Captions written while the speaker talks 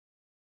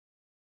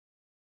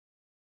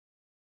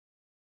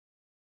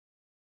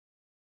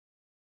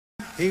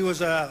He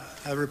was a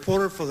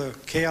reporter for the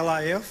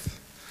KLIF,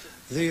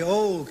 the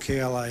old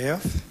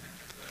KLIF,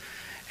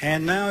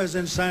 and now is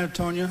in San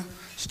Antonio,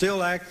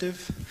 still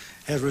active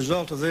as a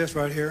result of this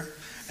right here.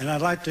 And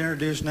I'd like to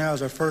introduce now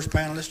as our first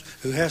panelist,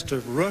 who has to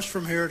rush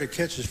from here to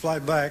catch his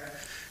flight back,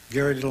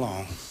 Gary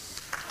DeLAUNE.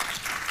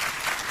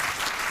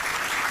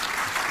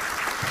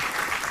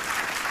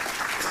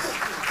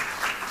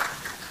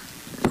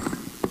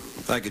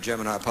 Thank you, Jim,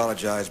 and I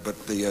apologize,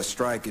 but the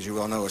strike, as you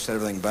well know, has set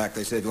everything back.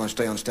 They said, if you want to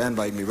stay on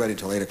standby, you can be ready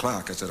till 8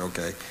 o'clock. I said,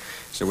 okay.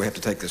 So we have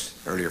to take this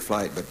earlier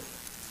flight. But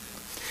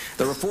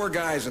there were 4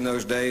 guys in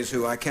those days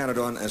who I counted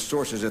on as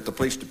sources at the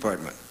police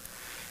department.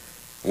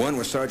 One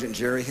was Sergeant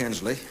Jerry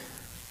Hensley.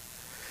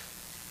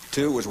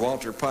 2 was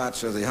Walter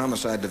Potts of the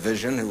Homicide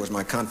Division, who was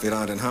my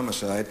confidant in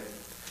homicide.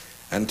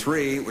 And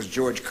 3 was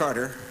George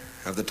Carter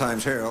of the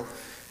Times-Herald.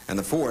 And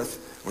the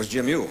 4th was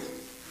Jim Ewell.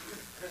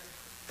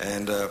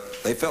 And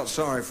they felt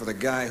sorry for the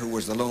guy who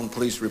was the lone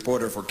police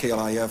reporter for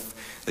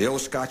KLIF. The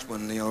old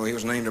Scotchman, you know, he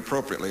was named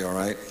appropriately, all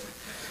right.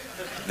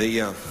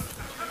 The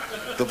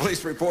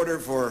police reporter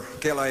for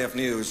KLIF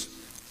News.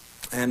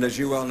 And as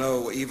you well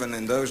know, even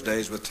in those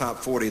days with Top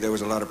 40, there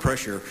was a lot of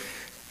pressure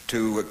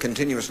to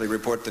continuously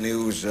report the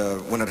news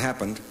when it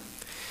happened.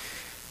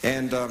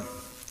 And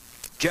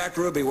Jack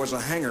Ruby was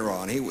a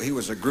hanger-on. He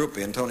was a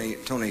groupie, and Tony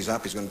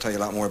Zappi's going to tell you a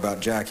lot more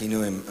about Jack. He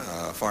knew him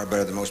far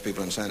better than most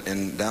people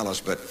in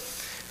Dallas, but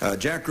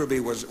Jack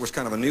Ruby was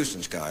kind of a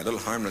nuisance guy, a little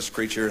harmless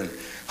creature, and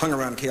hung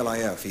around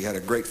KLIF. He had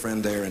a great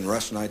friend there in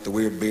Russ Knight, the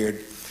Weird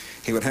Beard.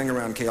 He would hang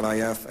around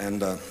KLIF,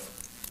 and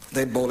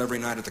they'd bowl every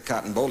night at the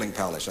Cotton Bowling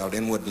Palace out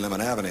Inwood and Lemon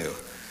Avenue.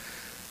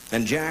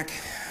 And Jack,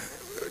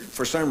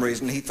 for some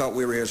reason, he thought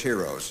we were his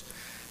heroes.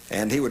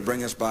 And he would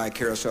bring us by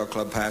Carousel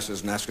Club passes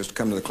and ask us to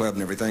come to the club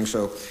and everything.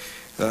 So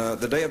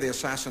the day of the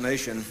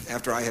assassination,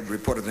 after I had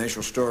reported the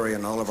initial story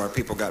and all of our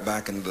people got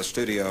back into the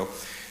studio,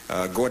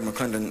 Gordon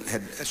McClendon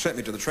had sent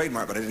me to the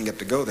trademark, but I didn't get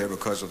to go there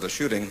because of the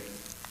shooting.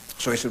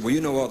 So he said, well,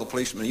 you know all the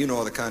policemen, you know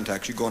all the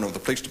contacts, you go on over to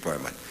the police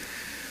department.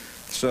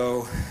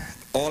 So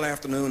all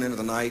afternoon into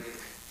the night,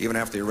 even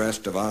after the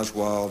arrest of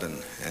Oswald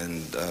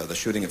and the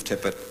shooting of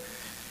Tippit,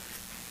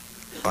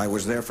 I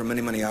was there for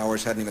many, many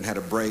hours, hadn't even had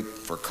a break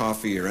for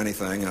coffee or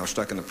anything, and I was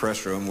stuck in the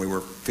press room. We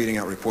were feeding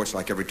out reports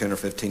like every 10 or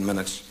 15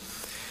 minutes.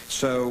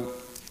 So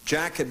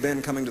Jack had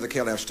been coming to the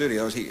KLF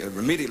studios. He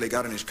immediately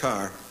got in his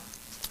car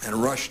and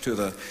rushed to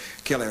the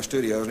KLF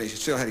studios, and he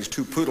still had his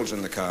 2 poodles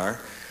in the car.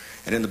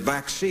 And in the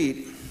back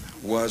seat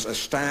was a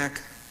stack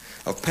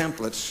of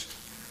pamphlets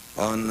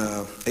on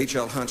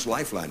H.L. Hunt's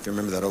Lifeline, if you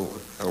remember that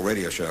old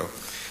radio show.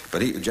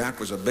 But Jack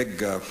was a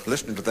big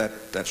listener to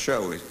that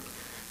show,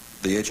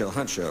 the H.L.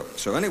 Hunt show.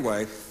 So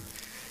anyway,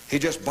 he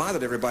just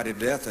bothered everybody to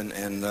death,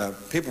 and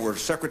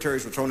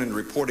secretaries were thrown into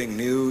reporting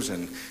news,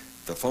 and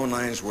the phone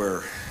lines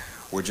were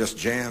just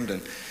jammed.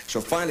 And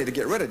so finally, to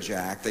get rid of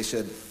Jack, they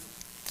said,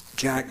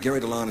 Jack, Gary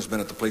DeLAUNE has been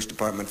at the police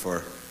department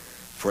for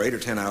 8 or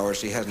 10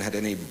 hours. He hasn't had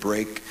any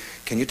break.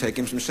 Can you take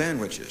him some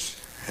sandwiches?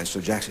 And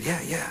so Jack said,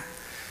 yeah.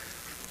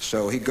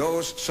 So he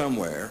goes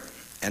somewhere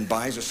and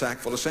buys a sack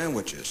full of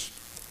sandwiches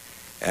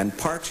and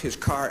parks his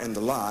car in the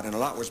lot, and a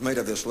lot was made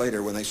of this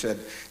later when they said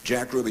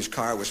Jack Ruby's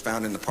car was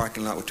found in the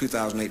parking lot with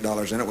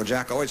 $2,008 in it. Well,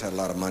 Jack always had a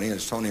lot of money,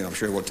 as Tony, I'm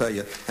sure, will tell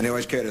you, and he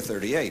always carried a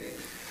 38.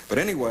 But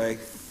anyway,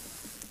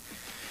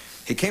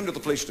 he came to the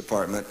police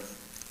department,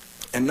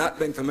 and not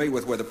being familiar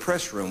with where the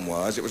press room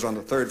was, it was on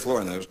the 3rd floor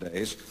in those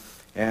days,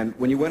 and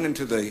when you went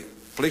into the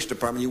police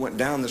department, you went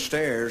down the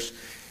stairs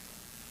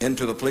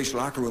into the police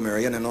locker room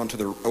area, and then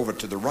over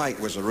to the right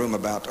was a room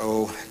about,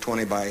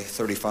 20 by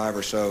 35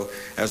 or so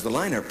as the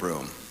lineup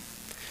room.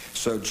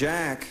 So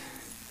Jack,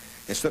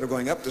 instead of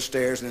going up the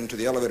stairs and into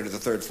the elevator to the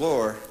 3rd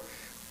floor,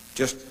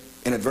 just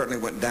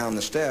inadvertently went down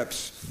the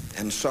steps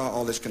and saw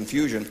all this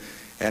confusion.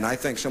 And I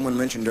think someone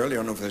mentioned earlier,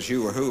 I don't know if it was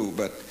you or who,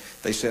 but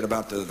they said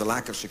about the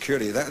lack of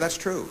security. That's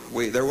true.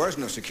 There was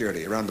no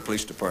security around the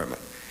police department.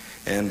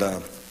 And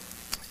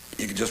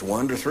you could just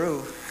wander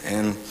through.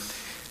 And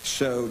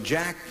so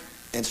Jack,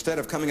 instead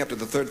of coming up to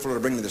the 3rd floor to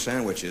bring me the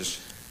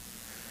sandwiches,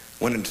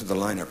 went into the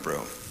lineup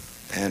room.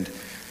 And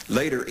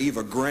later,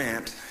 Eva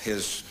Grant,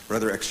 his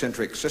rather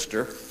eccentric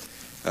sister,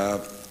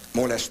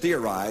 more or less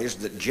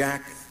theorized that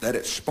Jack let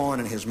it spawn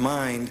in his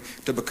mind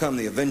to become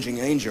the avenging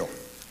angel.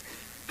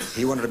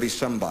 He wanted to be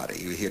somebody.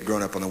 He had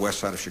grown up on the west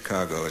side of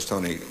Chicago, as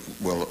Tony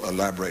will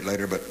elaborate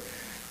later, but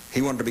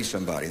he wanted to be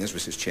somebody, and this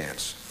was his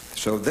chance.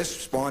 So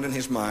this spawned in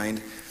his mind,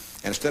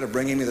 and instead of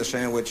bringing me the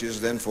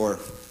sandwiches, then for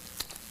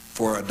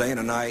a day and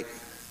a night,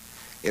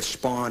 it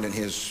spawned in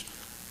his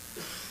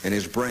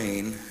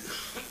brain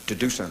to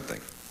do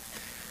something.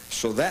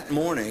 So that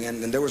morning,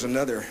 and there was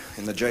another,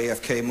 in the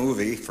JFK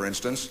movie, for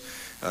instance,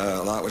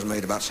 a lot was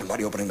made about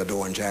somebody opening the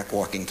door and Jack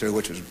walking through,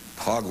 which was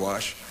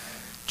hogwash.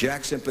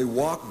 Jack simply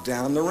walked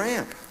down the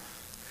ramp.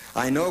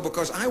 I know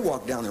because I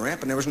walked down the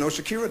ramp and there was no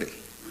security.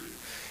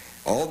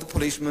 All the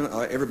policemen,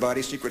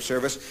 everybody, Secret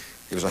Service,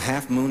 it was a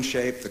half moon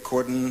shape, the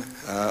cordon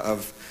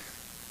of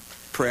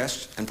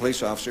press and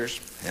police officers.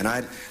 And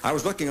I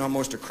was looking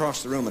almost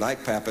across the room at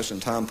Ike Pappas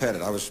and Tom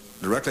Pettit. I was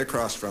directly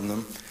across from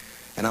them.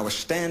 and I was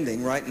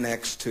standing right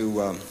next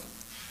to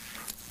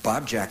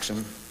Bob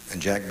Jackson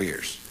and Jack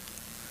Beers.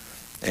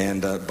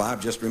 And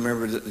Bob just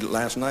remembered it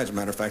last night, as a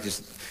matter of fact.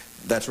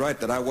 That's right,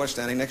 that I was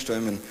standing next to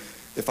him, and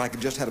if I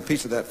could just had a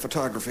piece of that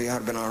photography, I'd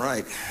have been all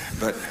right.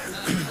 But,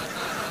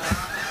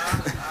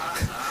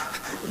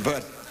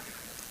 but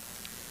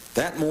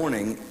that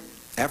morning,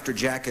 after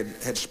Jack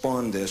had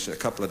spawned this a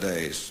couple of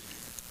days,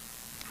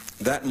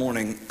 that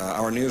morning,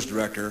 our news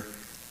director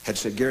had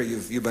said, Gary,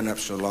 you've been up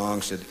so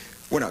long, said,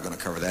 we're not going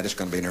to cover that. It's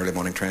going to be an early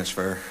morning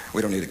transfer.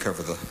 We don't need to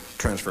cover the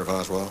transfer of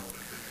Oswald.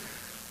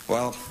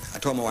 Well, I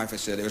told my wife, I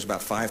said, it was about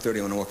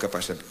 5:30 when I woke up.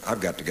 I said,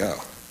 I've got to go.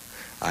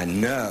 I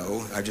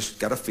know, I just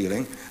got a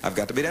feeling, I've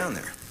got to be down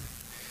there.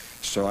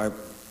 So I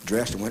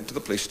dressed and went to the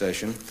police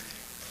station.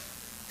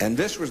 And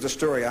this was the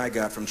story I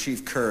got from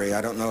Chief Curry. I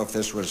don't know if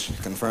this was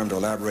confirmed or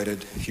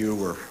elaborated,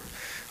 Hugh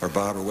or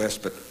Bob or Wes,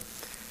 but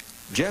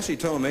Jesse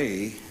told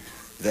me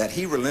that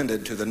he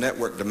relented to the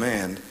network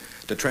demand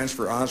to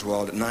transfer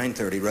Oswald at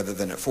 9:30 rather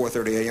than at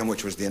 4:30 a.m.,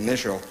 which was the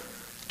initial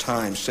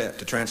time set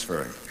to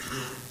transfer him.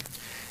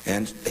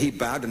 And he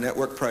bowed to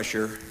network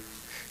pressure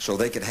so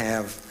they could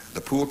have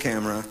the pool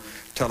camera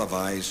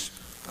televise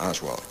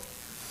Oswald.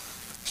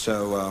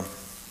 So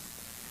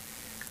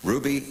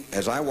Ruby,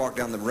 as I walked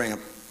down the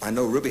ramp, I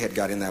know Ruby had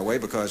got in that way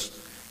because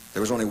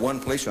there was only one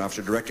police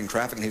officer directing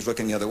traffic and he was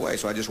looking the other way.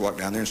 So I just walked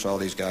down there and saw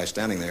these guys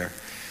standing there.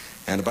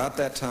 And about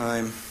that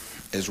time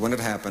is when it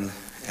happened,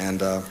 and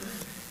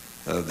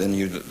then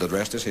the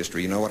rest is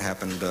history. You know what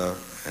happened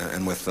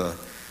and with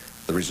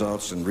the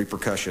results and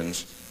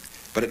repercussions.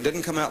 But it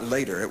didn't come out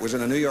later. It was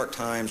in the New York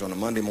Times on a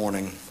Monday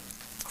morning.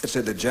 It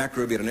said that Jack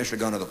Ruby had initially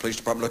gone to the police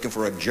department looking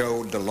for a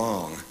Joe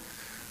DeLAUNE.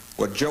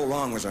 Well, Joe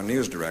Long was our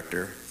news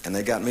director, and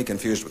they got me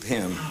confused with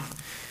him.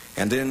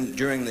 And then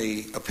during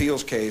the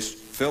appeals case,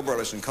 Phil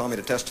Burleson called me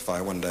to testify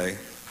one day,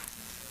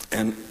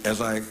 and as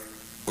I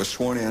was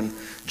sworn in,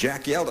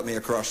 Jack yelled at me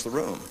across the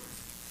room.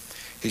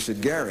 He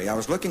said, Gary, I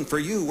was looking for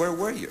you. Where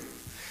were you?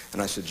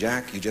 And I said,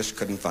 Jack, you just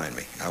couldn't find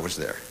me. I was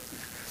there.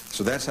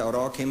 So that's how it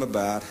all came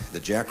about,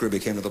 that Jack Ruby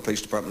came to the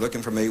police department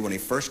looking for me when he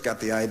first got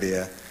the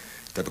idea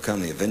to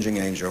become the avenging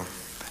angel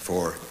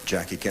for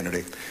Jackie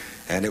Kennedy.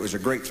 And it was a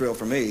great thrill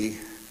for me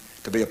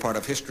to be a part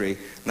of history,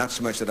 not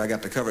so much that I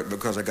got to cover it,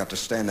 because I got to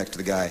stand next to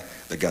the guy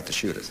that got to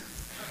shoot it.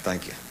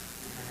 Thank you.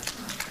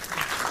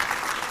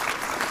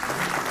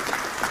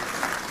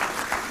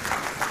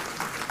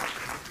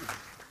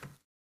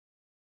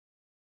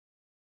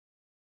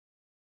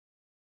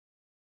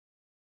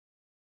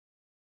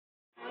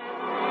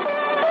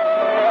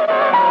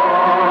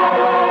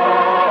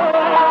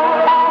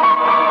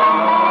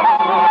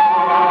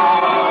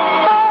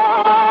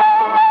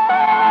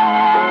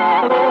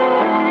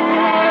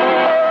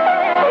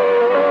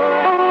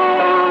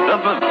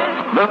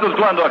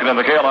 In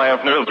the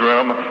KLIF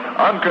newsroom,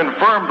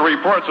 unconfirmed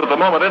reports at the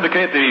moment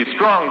indicate the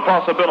strong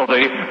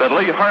possibility that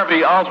Lee Harvey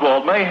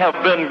Oswald may have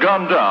been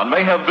gunned down,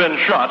 may have been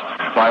shot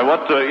by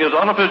what is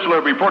unofficially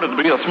reported to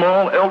be a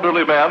small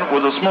elderly man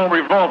with a small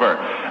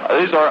revolver.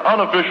 These are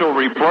unofficial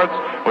reports.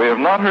 We have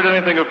not heard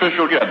anything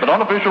official yet, but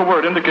unofficial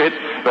word indicates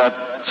that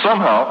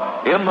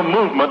somehow in the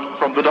movement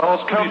from the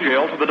Dallas County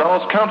Jail to the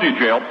Dallas County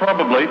Jail,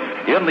 probably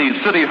in the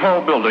City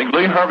Hall building,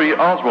 Lee Harvey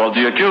Oswald,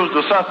 the accused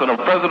assassin of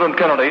President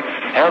Kennedy,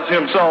 has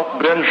himself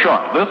been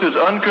shot. This is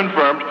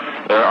unconfirmed.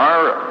 There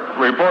are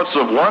reports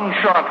of one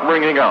shot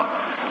ringing out.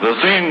 The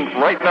scene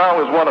right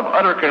now is one of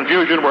utter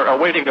confusion. We're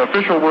awaiting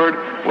official word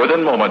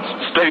within moments.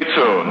 Stay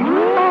tuned.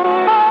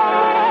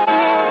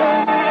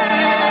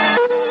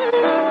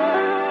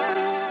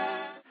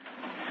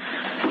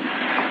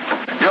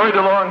 Gary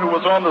DeLAUNE, who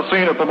was on the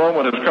scene at the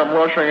moment, has come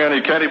rushing in.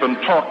 He can't even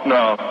talk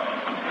now.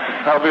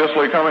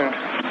 Obviously coming.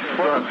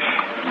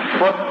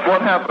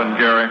 What happened,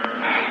 Gary?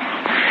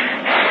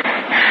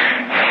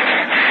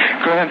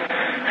 Grant,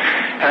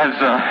 as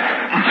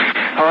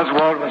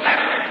Oswald was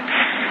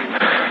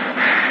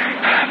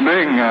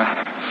being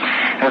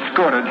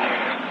escorted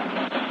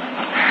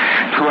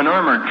to an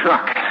armored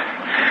truck,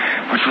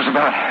 which was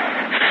about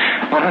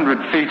 100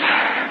 feet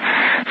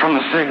from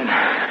the scene,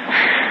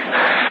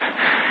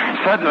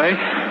 suddenly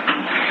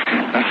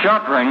a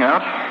shot rang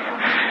out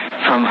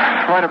from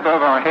right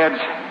above our heads,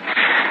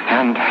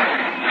 and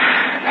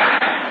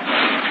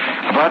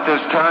about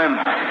this time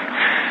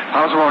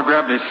Oswald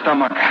grabbed his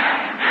stomach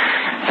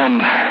and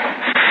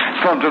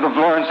slumped to the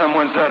floor, and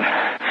someone said,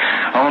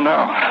 "Oh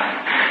no."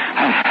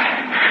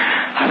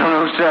 I don't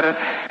know who said it,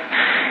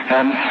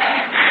 and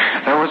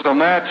there was a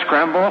mad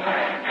scramble,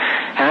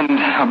 and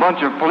a bunch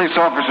of police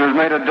officers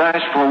made a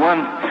dash for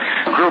one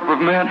group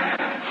of men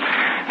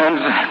and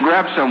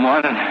grabbed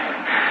someone, and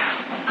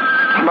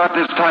about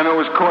this time it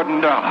was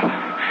cordoned off.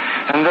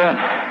 And then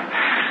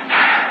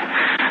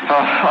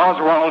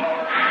Oswald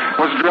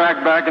was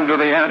dragged back into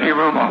the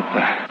anteroom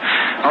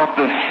off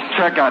the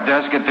checkout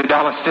desk at the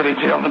Dallas City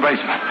Jail in the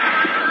basement.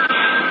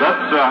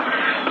 That's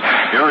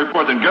your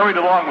report. And Gary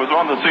DeLAUNE was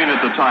on the scene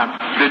at the time.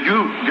 Did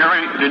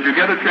you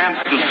get a chance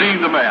to see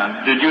the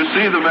man? Did you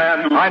see the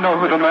man who... I know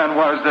who the man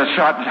was that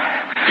shot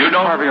You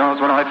know Harvey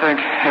Oswald. I think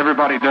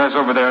everybody does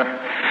over there.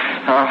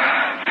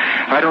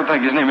 I don't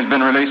think his name has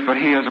been released, but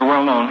he is a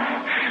well-known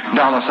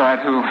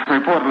Dallasite who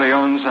reportedly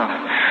owns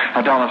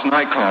a Dallas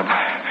nightclub.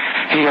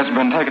 He has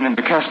been taken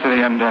into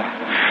custody, and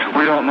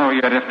we don't know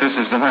yet if this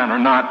is the man or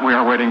not. We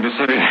are waiting to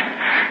see.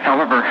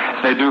 However,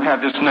 they do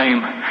have this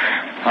name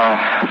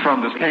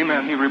from this.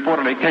 He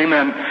reportedly came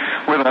in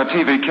with a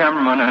TV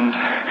cameraman, and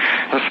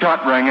the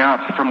shot rang out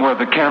from where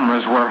the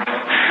cameras were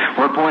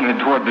pointed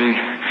toward the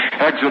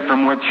exit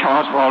from which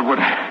Oswald would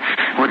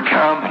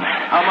come.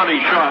 How many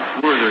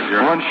shots were there,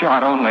 Jerry? One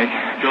shot only.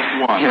 Just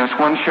one? Yes,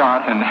 one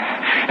shot, and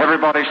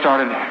everybody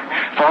started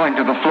falling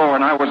to the floor,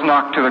 and I was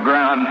knocked to the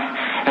ground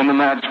in the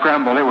mad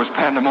scramble. It was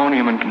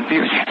pandemonium and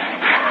confusion.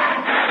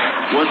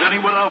 Was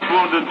anyone else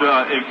wounded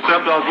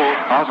except Oswald?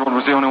 Oswald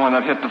was the only one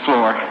that hit the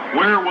floor.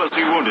 Where was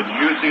he wounded? Did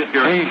you see it,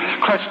 Jerry? He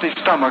clutched his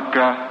stomach,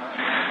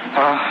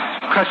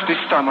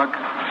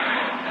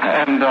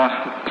 and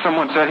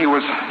someone said he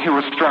was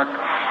struck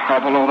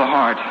below the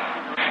heart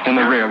in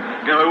the rib.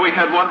 Gary, we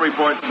had one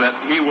report that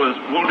he was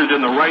wounded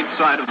in the right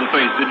side of the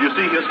face. Did you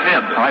see his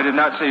head? I did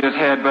not see his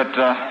head, but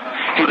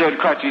he did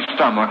clutch his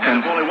stomach.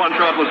 And if only one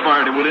shot was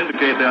fired, it would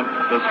indicate that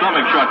the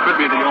stomach shot could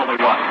be the only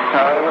one.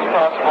 It was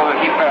possible that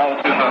he fell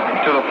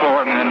to the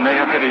floor and may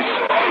have hit his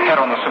head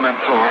on the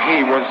cement floor.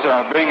 He was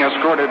being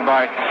escorted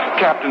by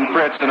Captain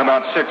Fritz and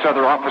about 6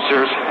 other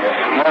officers,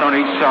 one on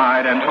each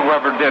side, and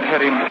whoever did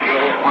hit him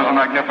was a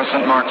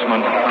magnificent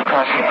marksman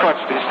because he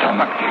clutched his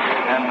stomach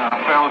and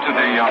fell to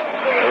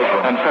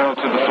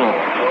the floor.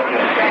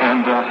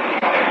 And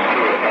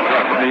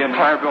the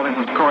entire building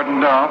was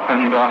cordoned off,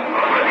 and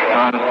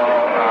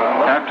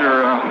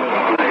after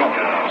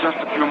just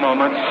a few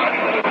moments,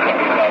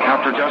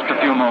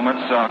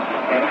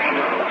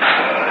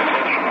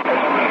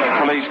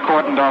 police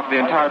cordoned off the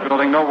entire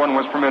building. No one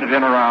was permitted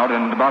in or out,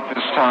 and about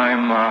this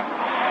time,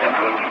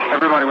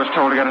 everybody was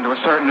told to get into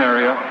a certain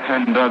area,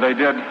 and they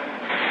did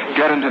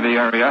get into the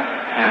area,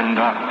 and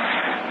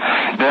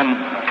then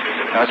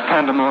as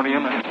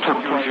pandemonium took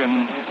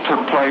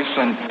place,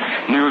 and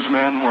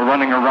newsmen were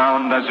running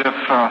around as if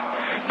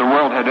the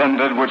world had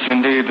ended, which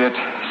indeed it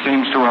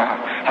seems to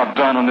have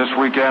done on this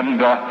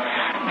weekend.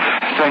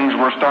 Things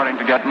were starting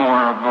to get more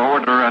of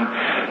order, and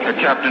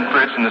Captain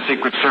Fritz and the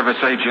Secret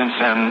Service agents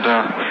and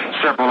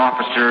several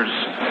officers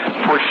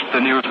pushed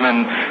the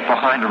newsmen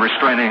behind a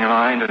restraining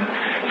line, and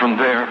from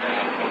there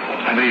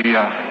the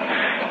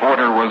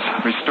order was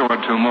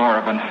restored to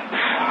more of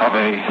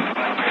a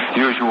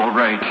usual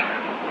rate.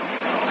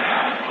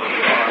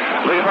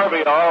 Lee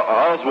Harvey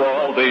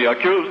Oswald, the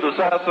accused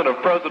assassin of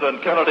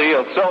President Kennedy,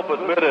 a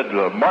self-admitted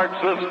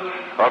Marxist,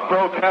 a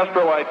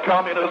pro-Castroite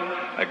communist,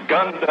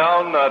 gunned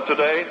down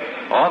today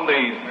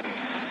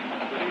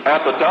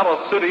at the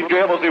Dallas City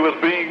Jail as he was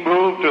being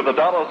moved to the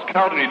Dallas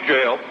County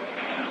Jail.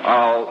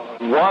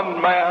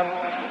 One man,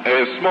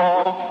 a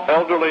small,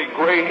 elderly,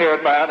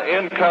 gray-haired man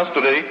in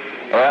custody,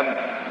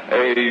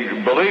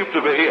 and believed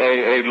to be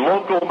a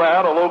local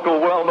man, a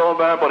local well-known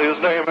man, but his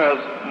name has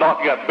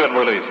not yet been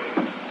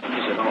released.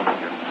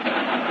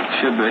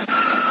 Should be.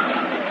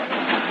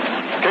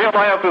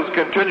 KLIF is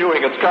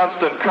continuing its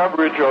constant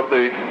coverage of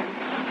this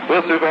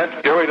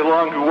event. Gary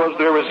DeLAUNE, who was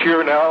there, is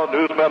here now.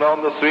 Newsmen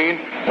on the scene.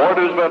 More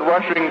newsmen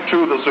rushing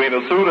to the scene.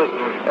 As soon as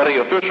any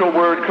official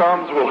word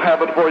comes, we'll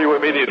have it for you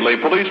immediately.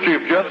 Police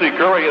Chief Jesse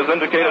Curry has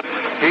indicated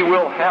he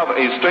will have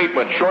a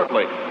statement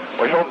shortly.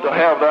 We hope to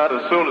have that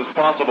as soon as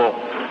possible.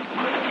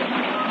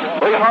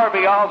 Lee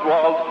Harvey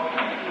Oswald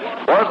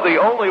was the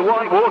only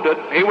one wounded.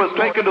 He was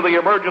taken to the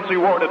emergency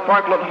ward at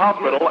Parkland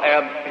Hospital,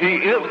 and he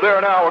is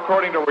there now,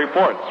 according to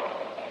reports.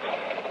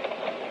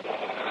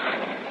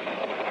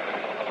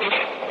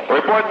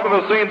 Reports from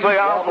the scene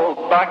say Oswald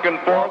was back and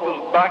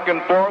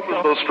forth as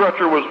the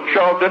stretcher was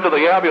shoved into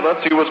the ambulance.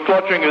 He was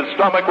clutching his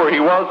stomach where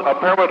he was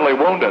apparently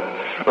wounded.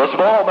 The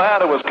small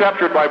man who was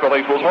captured by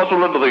police was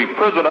hustled into the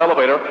prison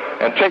elevator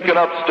and taken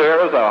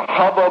upstairs. A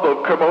hubbub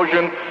of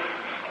commotion.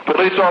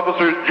 Police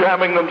officers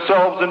jamming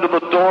themselves into the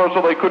door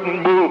so they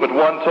couldn't move at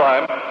one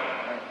time.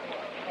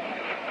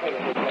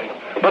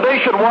 The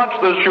nation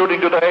watched this shooting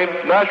today.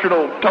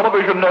 National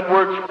television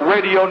networks,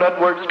 radio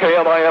networks,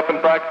 KLIF, in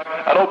fact,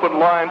 an open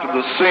line to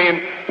the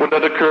scene when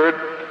it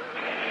occurred.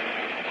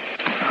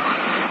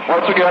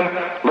 Once again,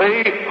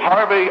 Lee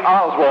Harvey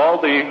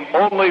Oswald, the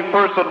only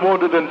person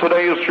wounded in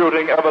today's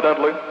shooting,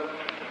 evidently.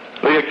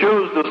 The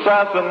accused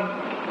assassin,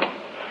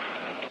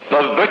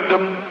 the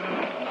victim,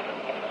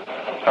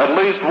 at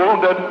least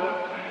wounded.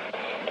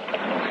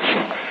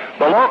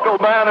 The local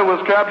man who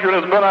was captured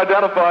has been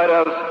identified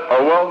as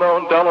a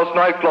well-known Dallas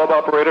nightclub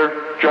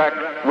operator, Jack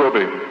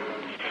Ruby.